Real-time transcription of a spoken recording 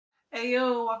Hey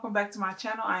yo, welcome back to my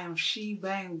channel. I am She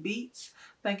Bang Beats.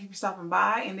 Thank you for stopping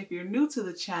by. And if you're new to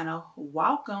the channel,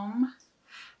 welcome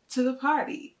to the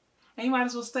party. And you might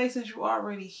as well stay since you're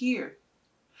already here.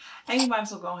 And you might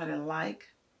as well go ahead and like,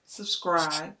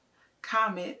 subscribe,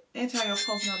 comment, and turn your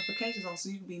post notifications on so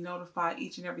you can be notified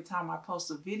each and every time I post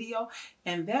a video.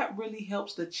 And that really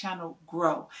helps the channel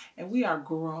grow. And we are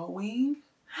growing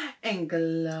and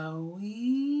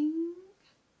glowing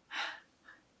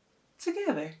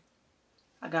together.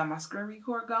 I got my screen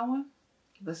record going.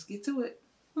 Let's get to it.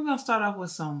 We're gonna start off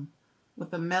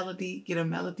with a melody, get a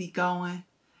melody going,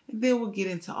 and then we'll get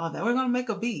into all that. We're gonna make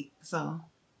a beat, so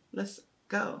let's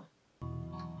go.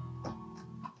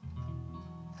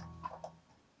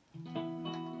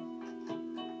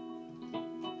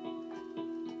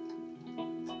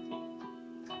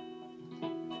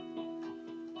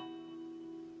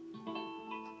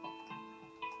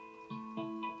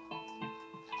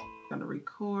 Gonna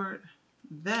record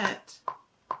that.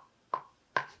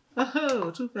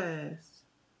 Oh, too fast.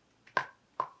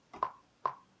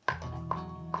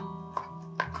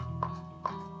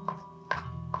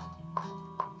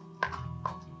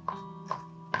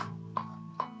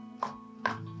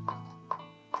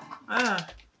 Ah.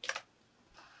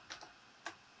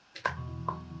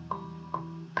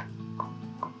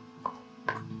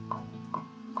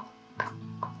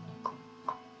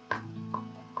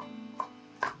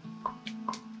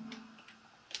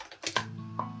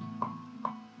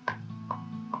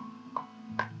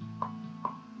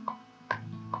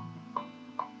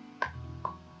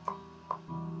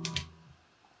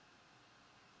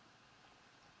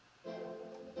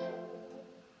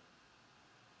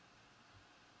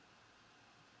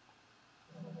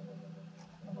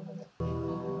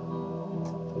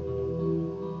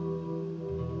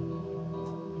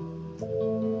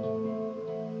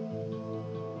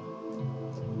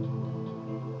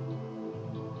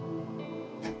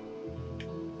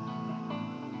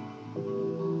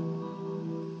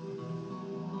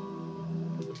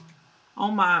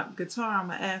 On my guitar, I'm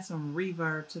gonna add some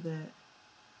reverb to that.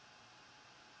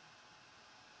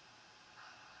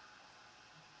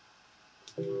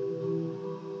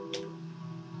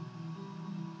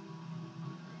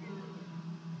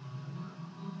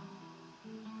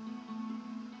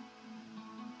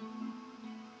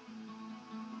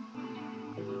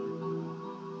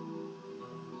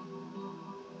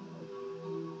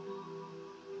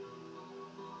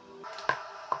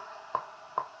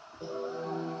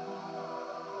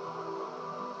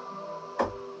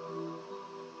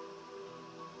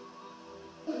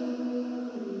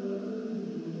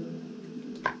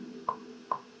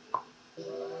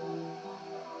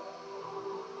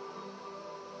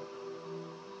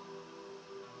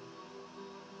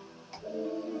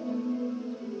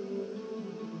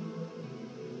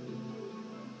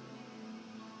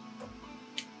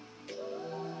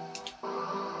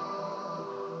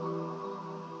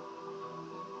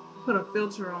 Put a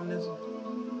filter on this one.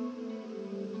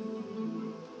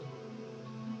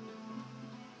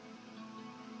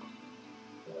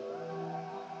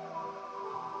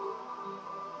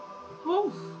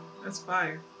 Whew, that's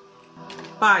fire.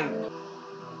 Fire.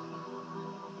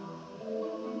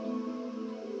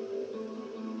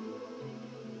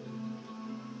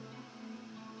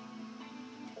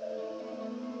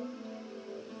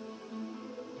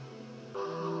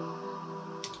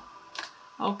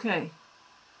 Okay,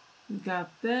 we got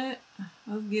that.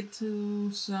 Let's get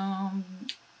to some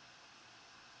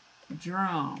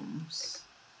drums.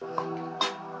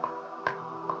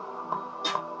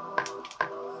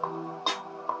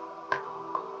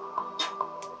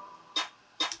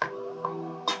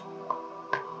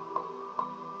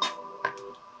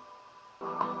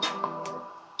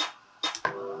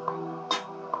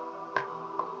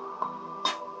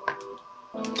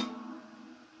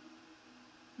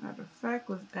 Matter of fact,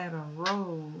 let's add a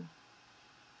roll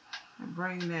and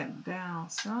bring that down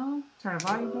some. Turn the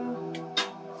volume down.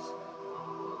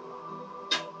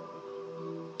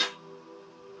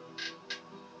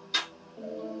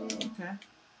 Okay.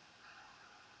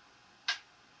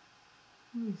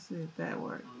 Let me see if that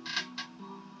works.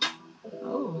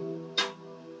 Oh.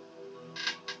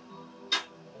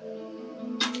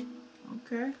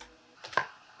 Okay.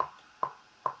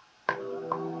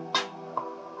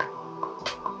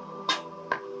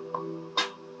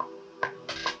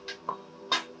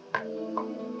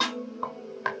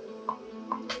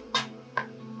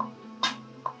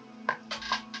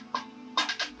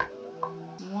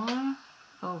 One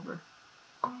over.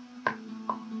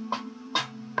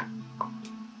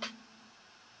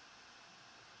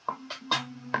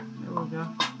 There we go.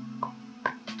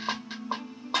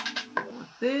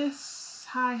 With this,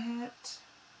 hi-hat.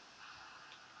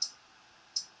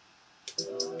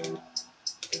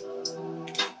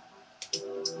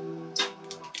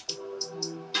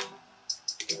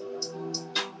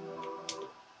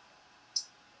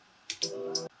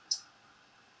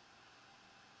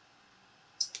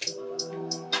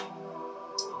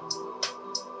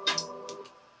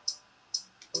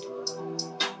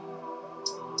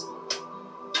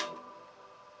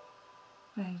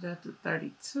 Change that to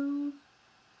 32.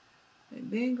 And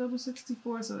then go to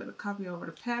 64 so it'll copy over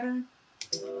the pattern.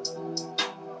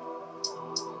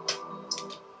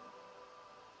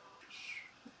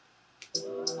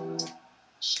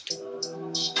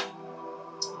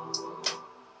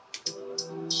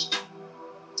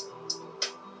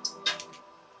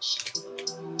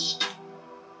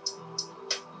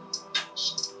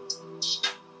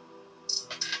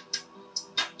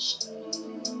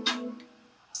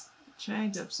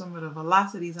 Change up some of the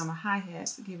velocities on the hi-hat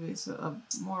to give it a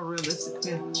more realistic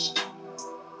feel.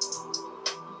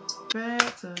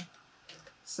 Bad to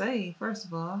say, first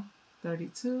of all,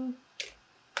 32.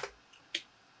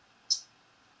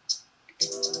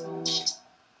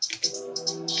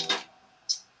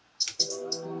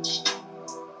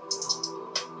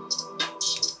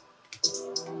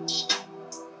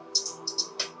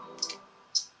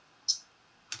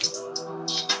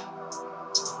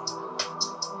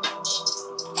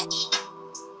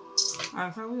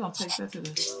 Alright, so we're gonna take that to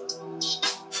this.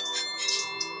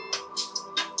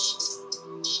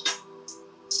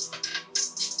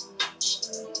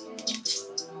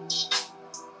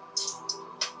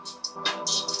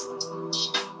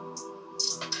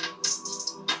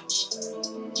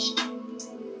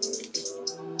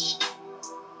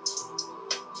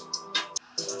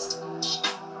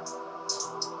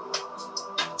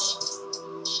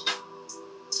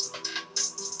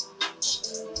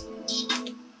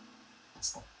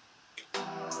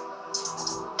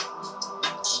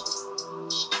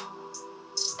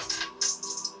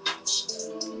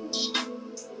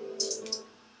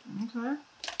 Okay.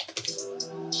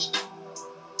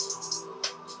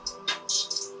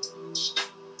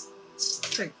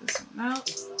 Take this one out.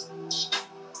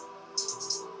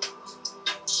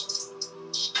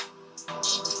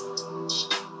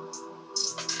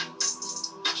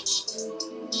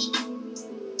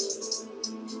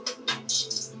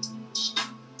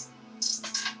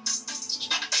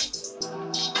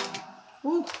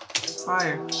 Ooh,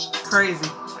 fire. Crazy.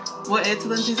 What Ed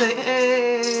Lindsay say?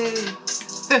 Hey!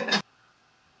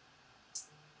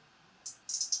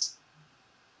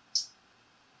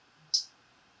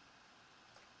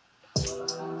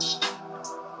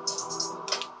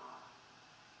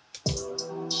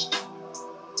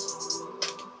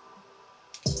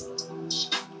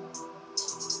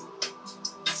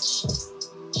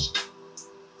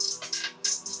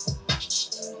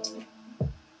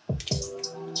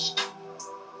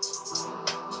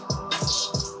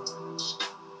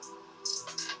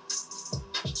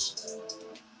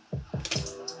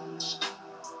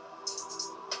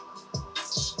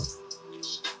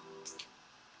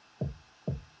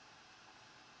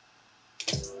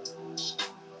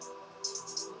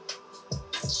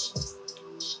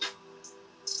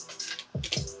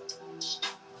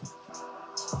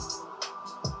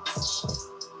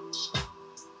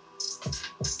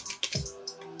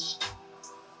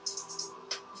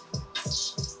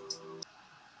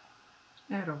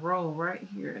 Add a roll right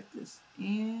here at this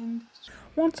end.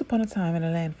 Once upon a time in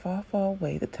a land far, far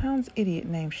away, the town's idiot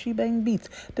named Shebang Beats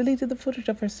deleted the footage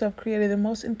of herself, created the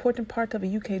most important part of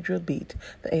a UK drill beat,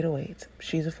 the 808s.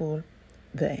 She's a fool.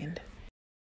 The end.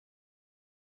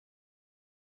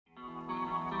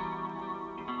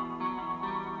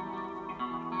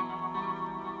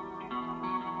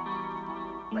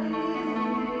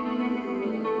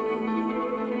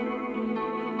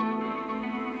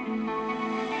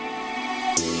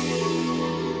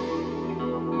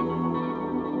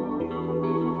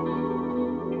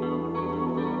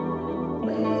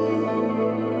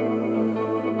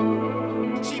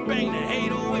 Bang the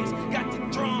 808s, got the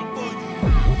drum for you.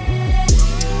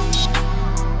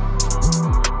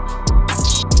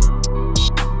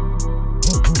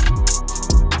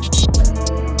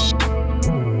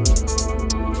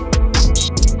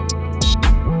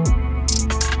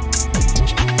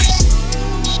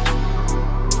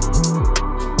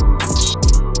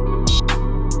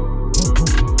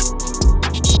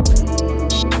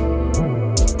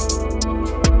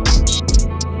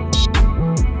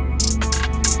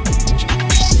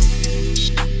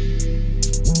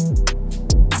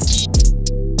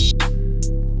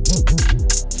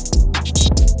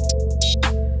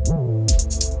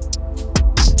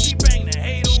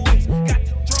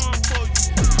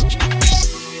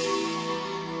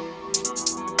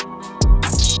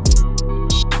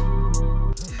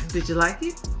 Did you like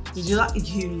it? Did you like it?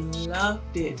 You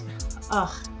loved it.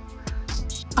 Oh.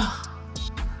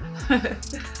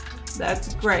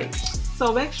 That's great.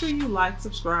 So make sure you like,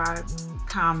 subscribe,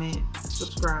 comment,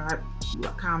 subscribe,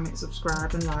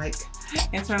 and like,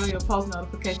 and turn on your post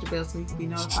notification bell so you can be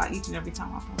notified each and every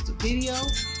time I post a video,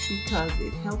 because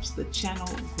it helps the channel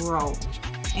grow,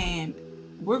 and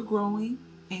we're growing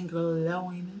and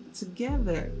glowing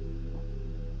together.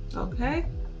 Okay?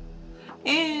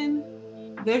 And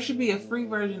there should be a free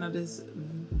version of this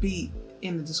beat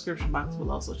in the description box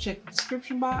below. So check the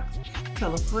description box.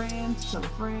 Tell a friend, to tell a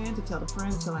friend, to tell a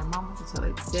friend, to tell a mama, to tell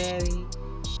a daddy,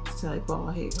 to tell a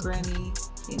bald head granny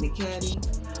and the caddy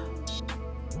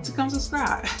to come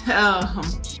subscribe.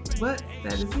 But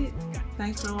that is it.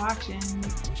 Thanks for watching.